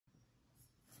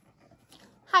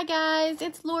Hi guys,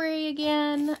 it's Lori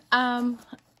again.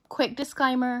 Quick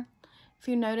disclaimer. If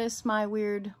you notice my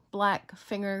weird black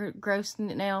finger gross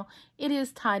nail, it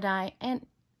is tie-dye and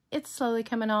it's slowly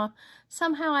coming off.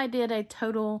 Somehow I did a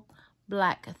total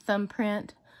black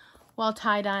thumbprint while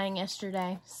tie-dyeing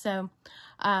yesterday. So,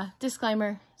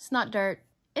 disclaimer, it's not dirt,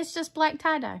 it's just black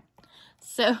tie-dye.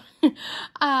 So,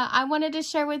 I wanted to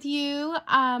share with you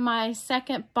my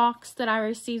second box that I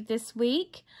received this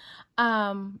week.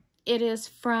 It is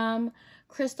from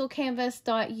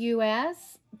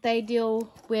crystalcanvas.us. They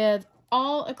deal with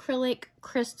all acrylic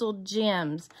crystal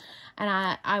gems,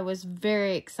 and I was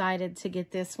very excited to get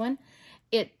this one.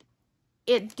 It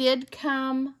did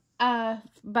come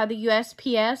by the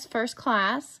USPS first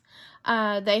class.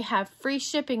 They have free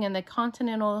shipping in the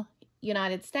continental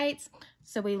United States,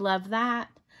 so we love that.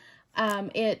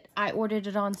 I ordered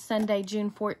it on Sunday,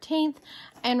 June 14th,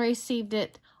 and received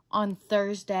it on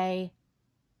Thursday,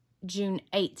 June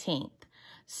 18th.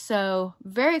 So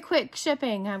very quick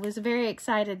shipping. I was very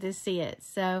excited to see it.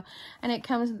 So, and it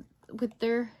comes with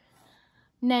their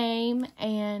name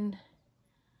and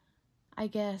I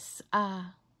guess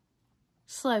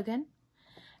slogan,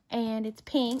 and it's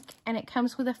pink, and it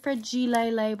comes with a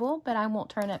fragile label, but I won't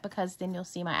turn it because then you'll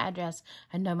see my address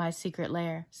and know my secret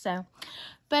lair. So,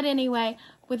 but anyway,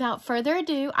 without further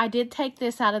ado, I did take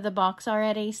this out of the box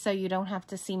already, so you don't have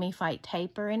to see me fight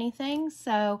tape or anything.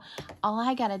 So all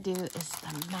I gotta do is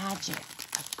the magic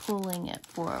of pulling it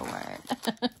forward.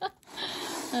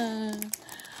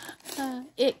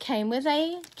 It came with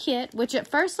a kit, which at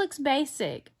first looks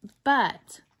basic,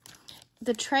 but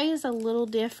the tray is a little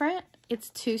different. It's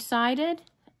two-sided,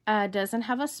 doesn't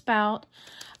have a spout,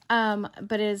 but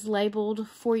it is labeled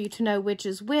for you to know which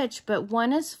is which. But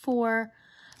one is for,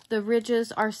 the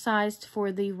ridges are sized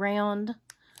for the round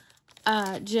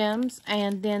gems,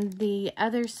 and then the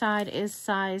other side is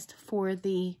sized for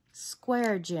the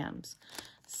square gems.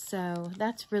 So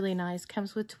that's really nice.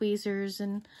 Comes with tweezers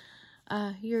and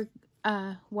your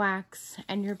wax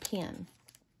and your pen.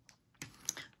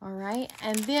 All right,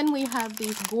 and then we have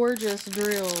these gorgeous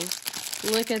drills.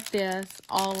 Look at this,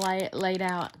 all laid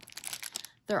out.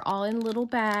 They're all in little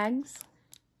bags.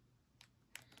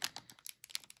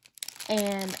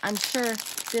 And I'm sure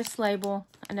this label,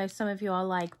 I know some of you all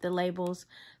like the labels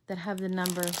that have the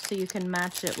numbers so you can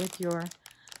match it with your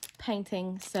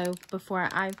painting. So before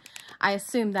I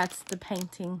assume that's the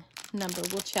painting number.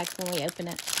 We'll check when we open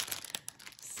it.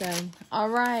 So, all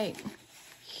right,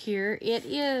 here it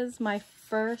is, my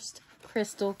first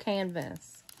crystal canvas.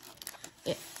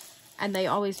 And they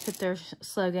always put their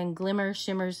slogan, glimmer,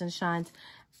 shimmers, and shines.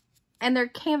 And their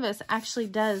canvas actually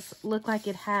does look like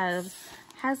it has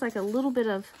like a little bit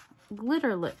of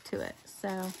glitter look to it.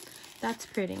 So that's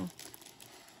pretty.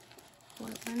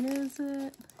 What one is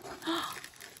it?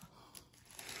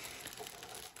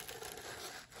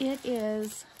 It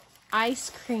is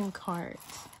ice cream cart.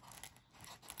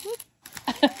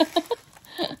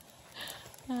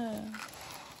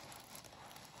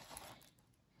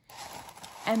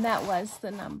 And that was the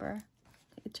number.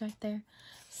 It's right there.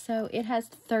 So it has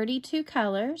 32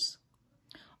 colors,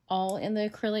 all in the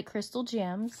acrylic crystal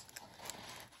gems.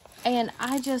 And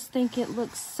I just think it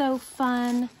looks so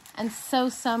fun and so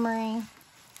summery.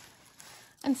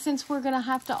 And since we're going to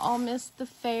have to all miss the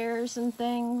fairs and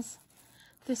things,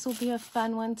 this will be a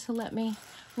fun one to let me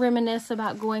reminisce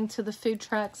about going to the food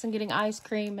trucks and getting ice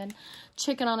cream and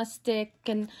chicken on a stick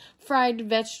and fried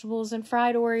vegetables and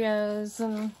fried Oreos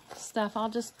and stuff.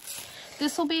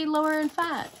 This will be lower in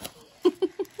fat.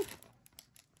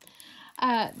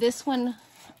 This one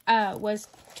was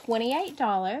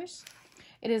 $28.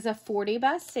 It is a 40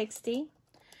 by 60.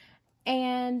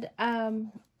 And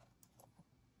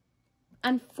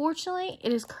unfortunately,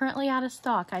 it is currently out of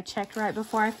stock. I checked right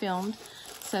before I filmed,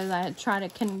 so that I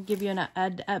can give you an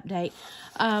update.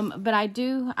 But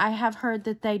I have heard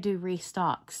that they do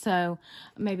restock, so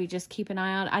maybe just keep an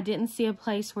eye out. I didn't see a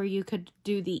place where you could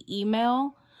do the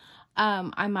email.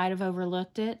 I might have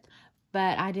overlooked it,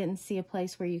 but I didn't see a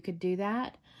place where you could do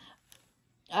that.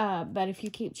 But if you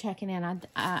keep checking in,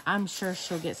 I'm sure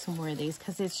she'll get some more of these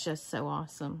because it's just so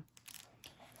awesome.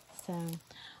 So,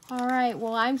 all right.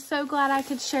 Well, I'm so glad I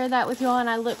could share that with you all, and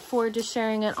I look forward to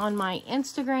sharing it on my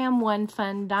Instagram, One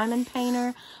Fun Diamond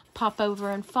Painter. Pop over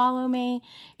and follow me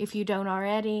if you don't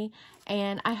already.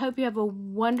 And I hope you have a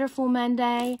wonderful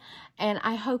Monday, and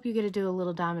I hope you get to do a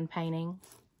little diamond painting.